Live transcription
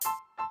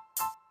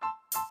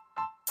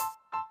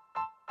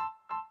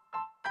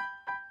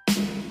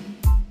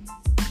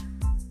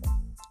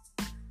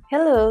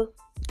Hello,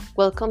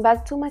 welcome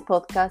back to my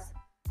podcast.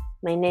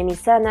 My name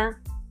is Anna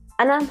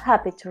and I'm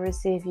happy to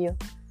receive you.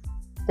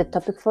 The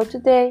topic for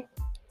today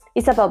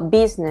is about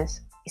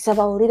business, it's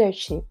about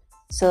leadership.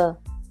 So,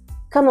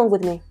 come on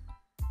with me.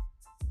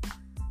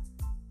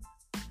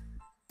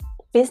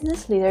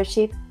 Business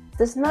leadership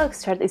does not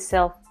exert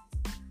itself.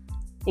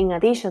 In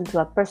addition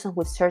to a person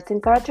with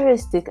certain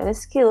characteristics and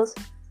skills,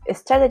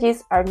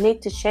 strategies are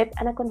needed to shape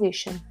a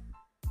condition,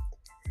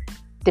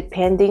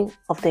 depending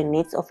on the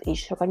needs of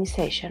each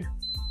organization.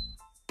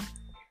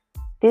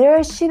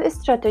 Leadership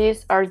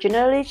strategies are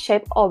generally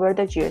shaped over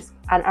the years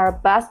and are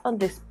based on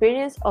the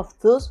experience of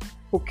those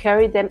who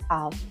carry them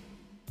out.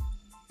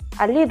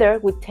 A leader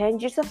with 10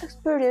 years of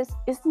experience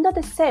is not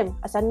the same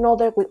as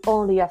another with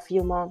only a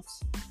few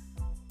months.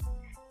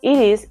 It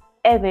is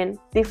even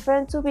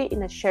different to be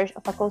in a charge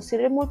of a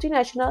considered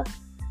multinational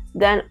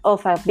than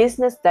of a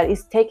business that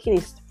is taking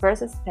its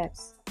first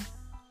steps.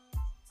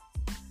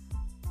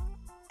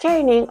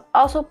 Training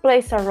also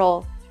plays a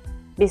role.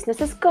 Business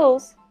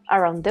schools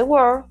around the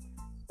world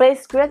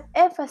place great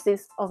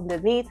emphasis on the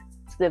need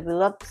to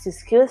develop these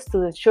skills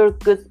to ensure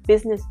good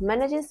business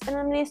management and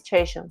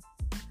administration.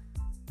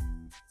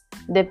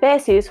 The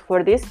basis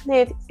for this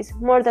need is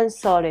more than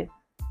solid.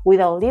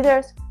 Without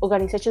leaders,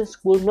 organizations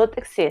would not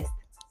exist.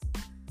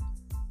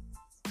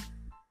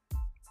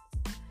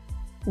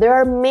 There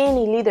are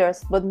many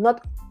leaders, but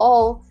not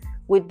all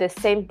with the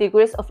same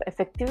degrees of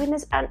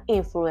effectiveness and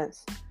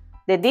influence.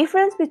 The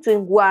difference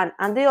between one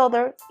and the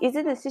other is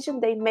the decision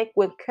they make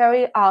when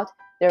carrying out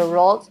their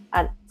roles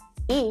and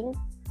in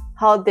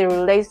how they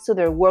relate to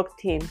their work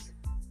teams.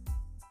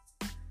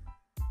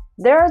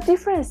 There are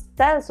different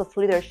styles of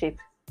leadership,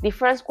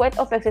 different ways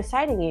of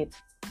exercising it,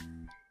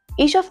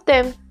 each of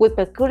them with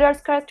peculiar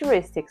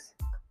characteristics.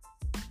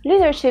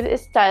 Leadership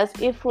styles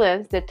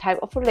influence the type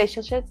of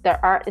relationships that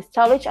are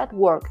established at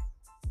work,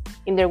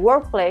 in their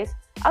workplace,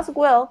 as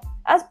well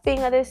as being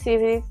a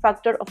decisive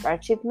factor of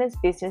achieving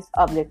business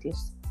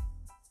objectives.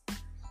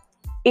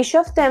 Each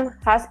of them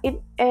has its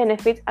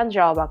benefits and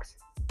drawbacks,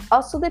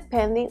 also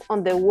depending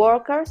on the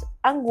workers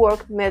and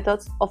work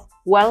methods of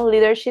one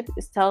leadership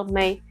style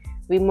may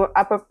be more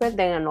appropriate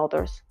than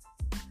others.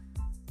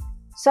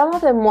 Some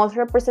of the most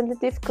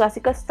representative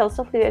classical styles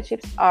of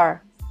leadership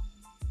are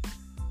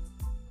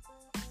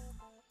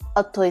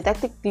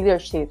autodidactic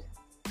leadership.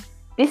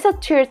 These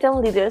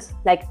authoritarian leaders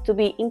like to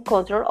be in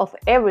control of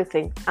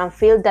everything and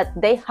feel that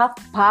they have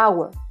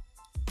power.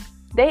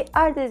 They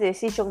are the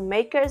decision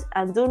makers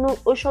and do not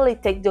usually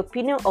take the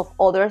opinion of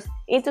others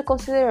into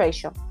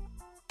consideration.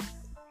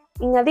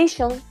 In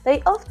addition,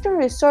 they often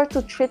resort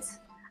to threats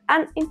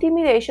and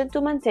intimidation to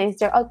maintain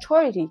their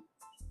authority.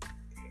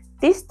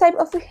 This type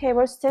of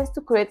behavior tends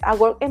to create a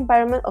work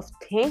environment of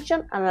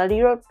tension and a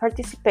little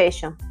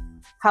participation.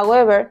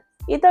 However,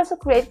 it also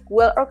creates a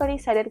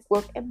well-organized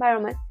work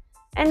environment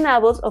and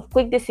enables of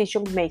quick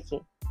decision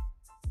making.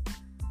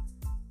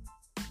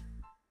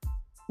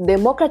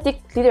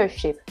 Democratic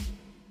leadership.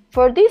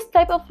 For this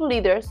type of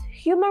leaders,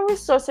 human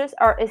resources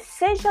are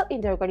essential in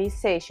the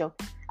organization,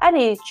 and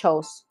it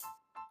shows.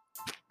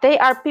 They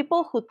are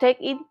people who take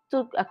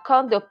into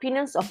account the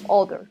opinions of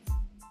others.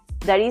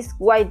 That is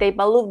why they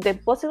value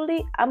them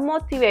positively and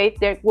motivate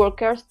their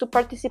workers to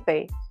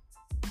participate.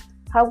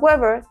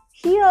 However,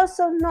 he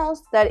also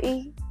knows that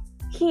he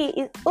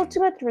is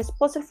ultimately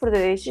responsible for the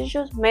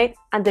decisions made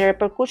and the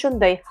repercussions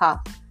they have.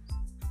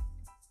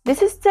 This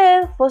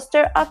style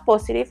fosters a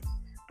positive,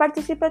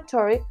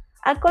 participatory,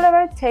 and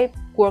collaborative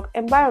work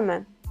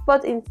environment,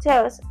 but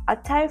entails a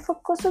time for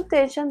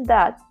consultation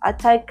that at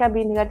times can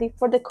be negative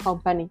for the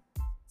company.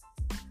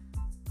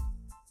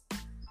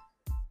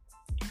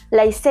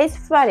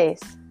 Laissez-faire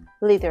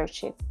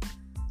leadership.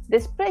 The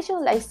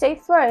expression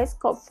laissez-faire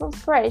comes from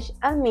French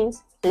and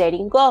means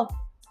letting go,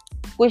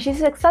 which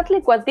is exactly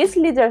what this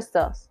leader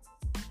does.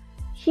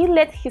 He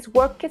lets his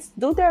workers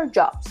do their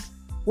jobs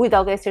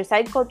without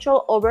exercising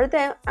control over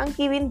them and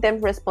giving them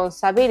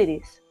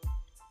responsibilities.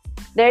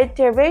 Their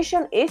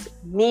intervention is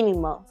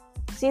minimal,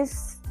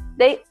 since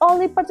they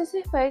only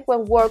participate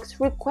when work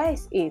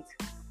requires it.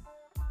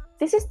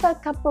 This style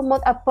can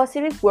promote a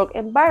positive work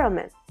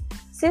environment,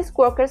 since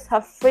workers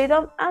have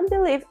freedom and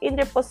believe in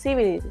their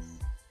possibilities.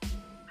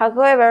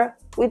 However,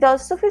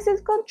 without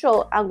sufficient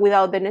control and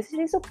without the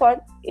necessary support,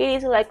 it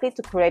is likely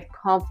to create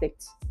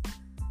conflicts.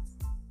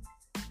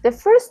 The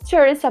first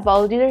theories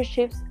about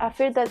leadership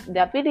affirm that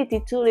the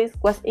ability to lead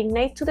was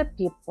innate to the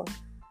people,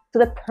 to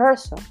the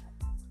person,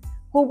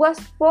 who was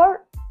born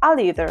a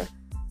leader.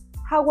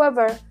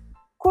 However,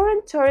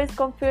 current theories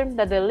confirm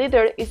that the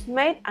leader is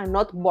made and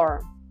not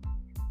born.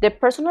 The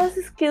personal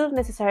skills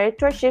necessary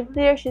to achieve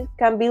leadership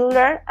can be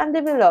learned and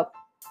developed.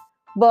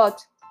 But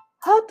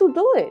how to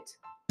do it?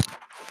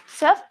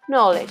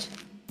 Self-knowledge,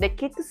 the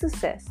key to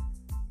success.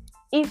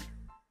 If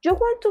you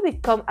want to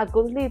become a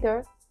good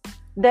leader,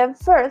 then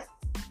first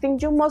thing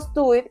you must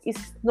do it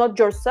is not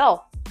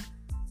yourself.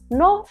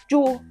 Know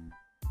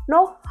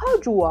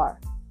how you are,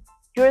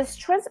 your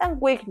strengths and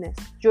weakness,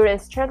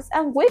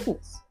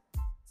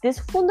 This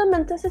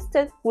fundamental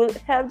step will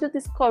help you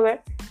discover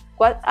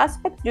what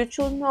aspects you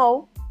should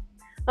know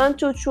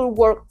and you should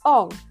work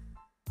on,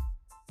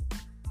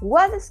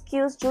 what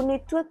skills you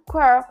need to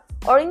acquire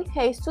or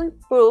enhance to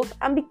improve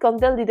and become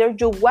the leader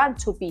you want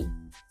to be.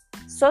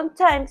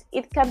 Sometimes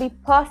it can be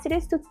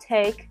positive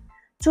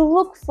to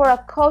look for a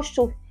coach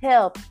to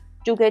help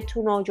you get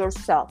to know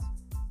yourself,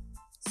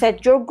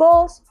 set your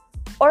goals,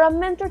 or a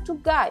mentor to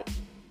guide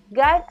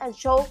and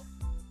show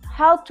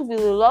how to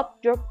develop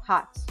your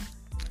paths.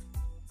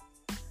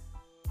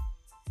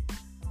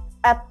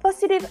 A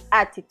positive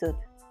attitude.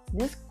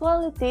 This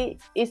quality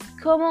is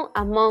common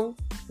among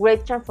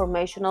great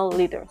transformational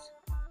leaders.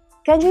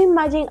 Can you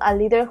imagine a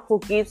leader who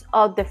gives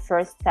up the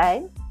first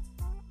time?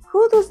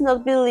 Who does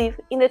not believe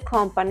in the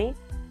company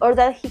or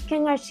that he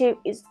can achieve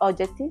its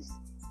objectives?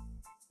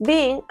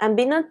 Being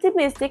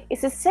optimistic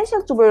is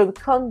essential to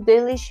overcome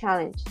daily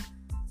challenges.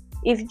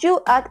 If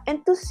you add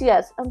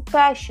enthusiasm and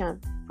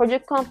passion for your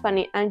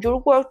company and your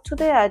work to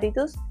the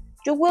attitudes,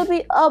 you will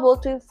be able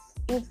to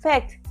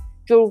infect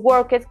your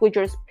workers with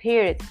your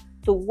spirit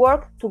to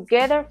work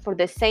together for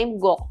the same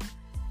goal.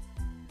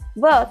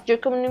 But your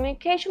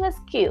communication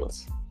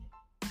skills.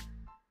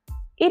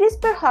 It is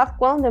perhaps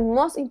one of the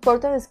most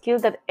important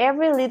skills that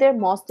every leader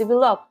must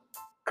develop.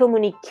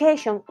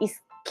 Communication is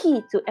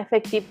key to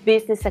effective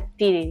business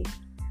activity.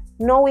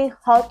 Knowing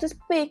how to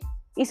speak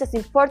is as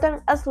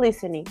important as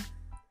listening.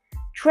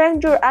 Train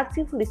your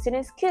active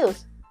listening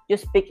skills, your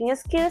speaking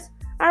skills,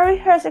 and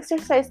rehearse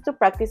exercises to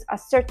practice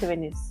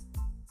assertiveness.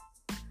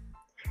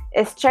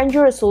 Strengthen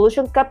your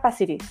resolution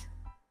capacities,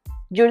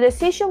 your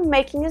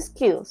decision-making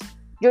skills,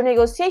 your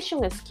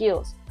negotiation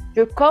skills,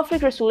 your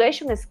conflict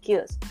resolution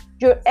skills,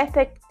 your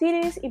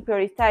effectiveness in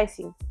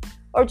prioritizing,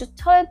 or your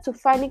talent to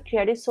finding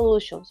creative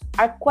solutions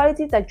are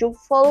qualities that your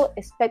fellows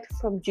expect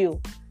from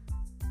you.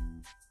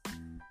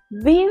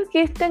 Being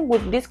gifted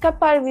with these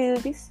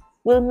capabilities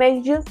will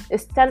make you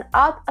stand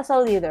out as a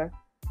leader.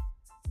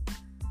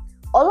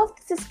 All of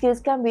these skills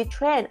can be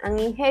trained and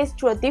enhanced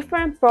through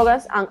different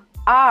programs and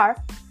are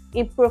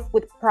improved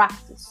with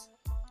practice.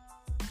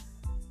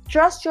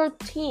 Trust your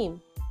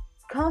team.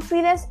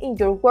 Confidence in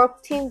your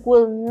work team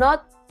will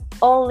not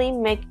only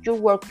make your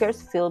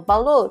workers feel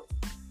valued,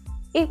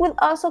 it will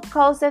also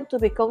cause them to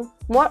become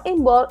more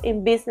involved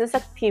in business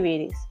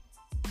activities.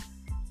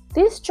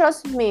 This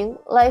trust means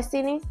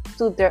listening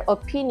to their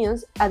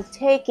opinions and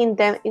taking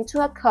them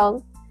into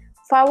account,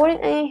 favoring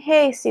and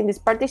enhancing this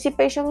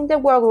participation in the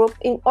work group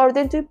in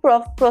order to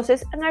improve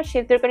process and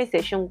achieve the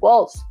organization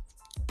goals.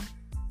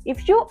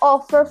 If you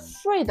offer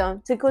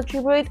freedom to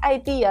contribute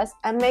ideas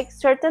and make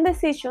certain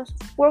decisions,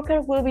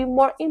 workers will be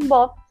more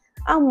involved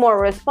and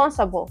more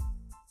responsible.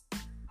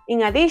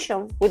 In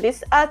addition, with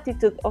this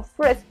attitude of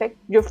respect,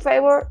 you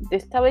favor the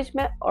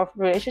establishment of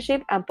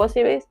relationships and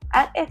possibilities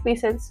and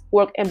efficient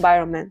work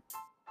environment.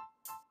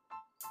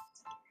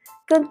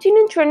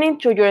 Continue training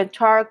through your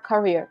entire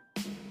career.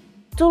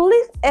 To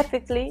live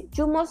ethically,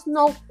 you must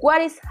know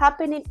what is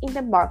happening in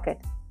the market.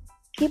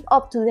 Keep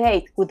up to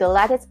date with the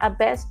latest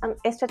advances and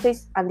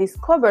strategies and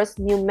discovers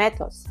new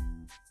methods.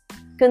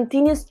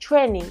 Continuous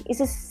training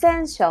is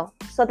essential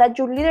so that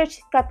your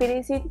leadership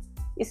capacity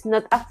is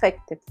not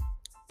affected.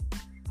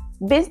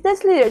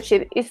 Business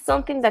leadership is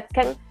something that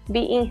can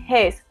be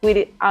enhanced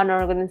within an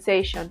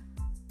organization.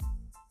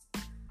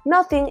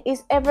 Nothing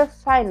is ever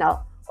final,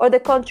 or the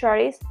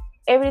contrary,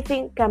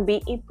 everything can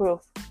be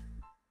improved.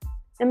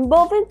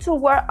 Evolving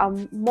toward a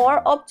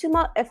more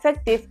optimal,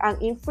 effective,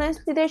 and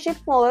influential leadership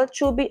model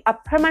should be a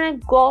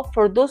permanent goal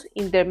for those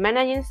in their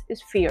managing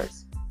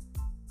spheres.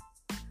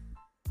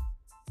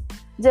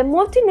 The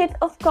multitude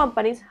of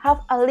companies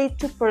have a lead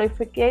to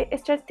proliferate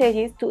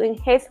strategies to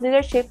enhance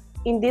leadership.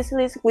 In this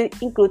list, we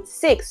include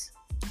 6.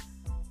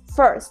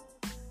 First,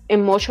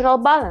 emotional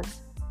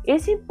balance. It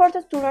is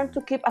important to learn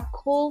to keep a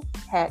cool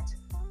head.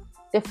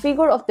 The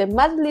figure of the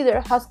mad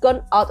leader has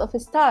gone out of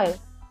style.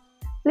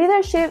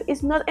 Leadership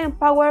is not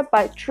empowered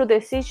by true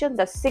decisions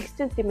that seek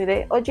to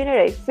intimidate or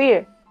generate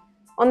fear.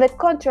 On the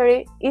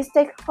contrary, it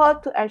takes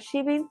hold to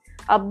achieving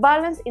a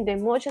balance in the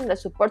emotion that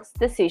supports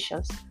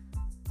decisions.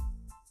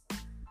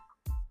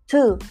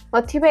 2.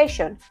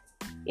 Motivation.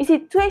 In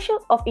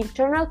situations of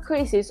internal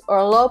crisis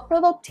or low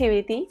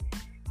productivity,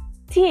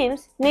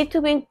 teams need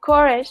to be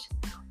encouraged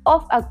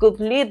of a good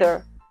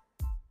leader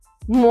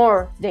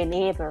more than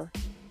ever.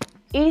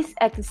 It is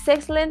an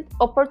excellent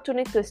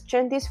opportunity to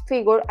strengthen this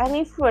figure and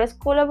influence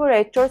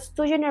collaborators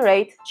to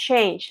generate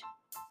change.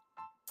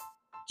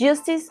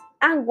 Justice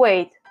and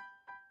weight.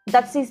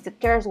 That is the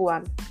third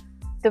one.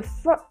 The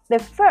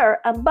fair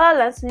and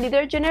balanced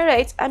leader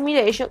generates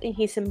admiration in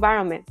his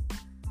environment.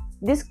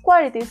 These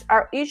qualities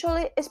are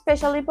usually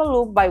especially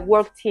valued by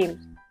work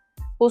teams,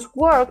 whose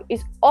work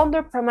is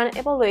under permanent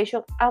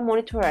evaluation and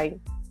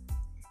monitoring.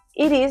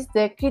 It is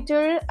the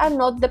criteria and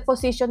not the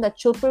position that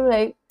should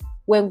prevail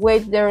when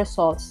weighed the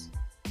results.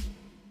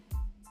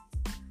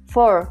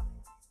 4.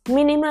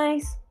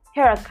 Minimize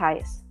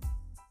hierarchies.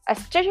 A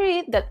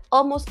strategy that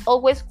almost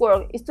always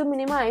works is to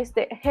minimize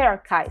the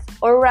hierarchies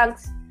or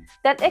ranks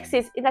that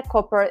exist in a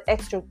corporate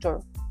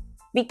structure.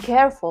 Be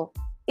careful,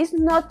 it's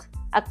not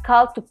a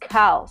call to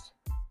chaos.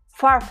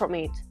 Far from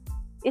it.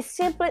 It's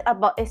simply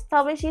about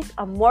establishing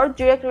a more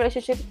direct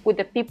relationship with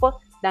the people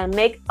that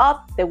make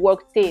up the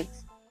work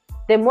teams.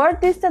 The more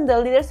distant the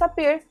leaders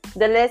appear,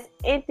 the less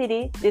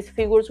entity these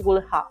figures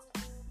will have.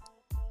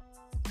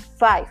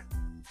 5.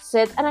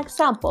 Set an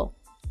example.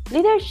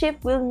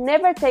 Leadership will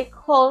never take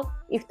hold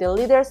if the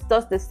leader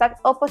does the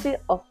exact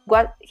opposite of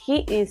what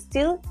he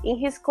instilled in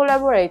his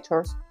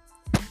collaborators.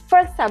 For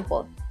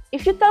example,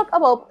 if you talk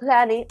about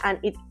planning and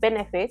its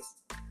benefits,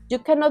 you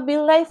cannot be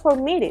late for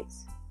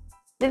meetings.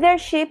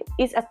 Leadership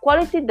is a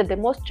quality that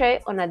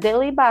demonstrates on a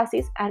daily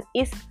basis and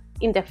is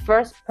in the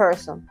first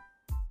person.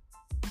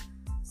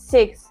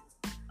 6.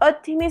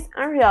 Optimism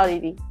and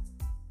reality.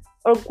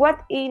 Or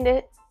what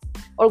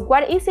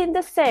is in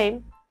the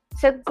same,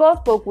 set goals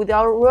but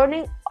without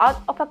running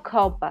out of a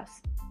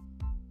compass.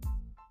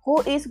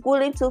 Who is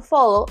willing to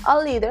follow a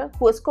leader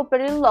who is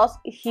completely lost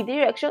in his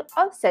direction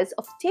and sense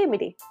of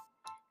timidity?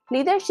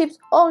 Leaderships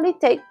only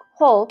take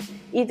hold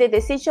if the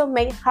decisions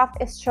made have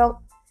a strong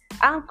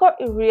anchor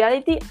in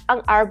reality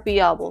and are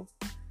viable.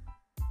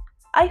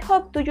 I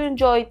hope you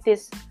enjoyed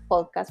this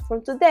podcast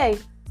from today.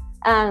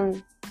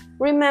 And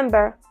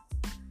remember,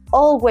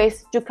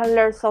 always you can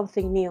learn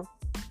something new.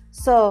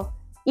 So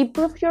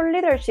improve your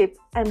leadership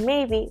and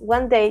maybe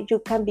one day you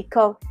can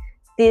become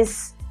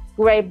this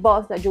great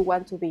boss that you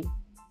want to be.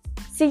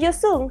 See you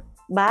soon.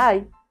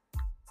 Bye.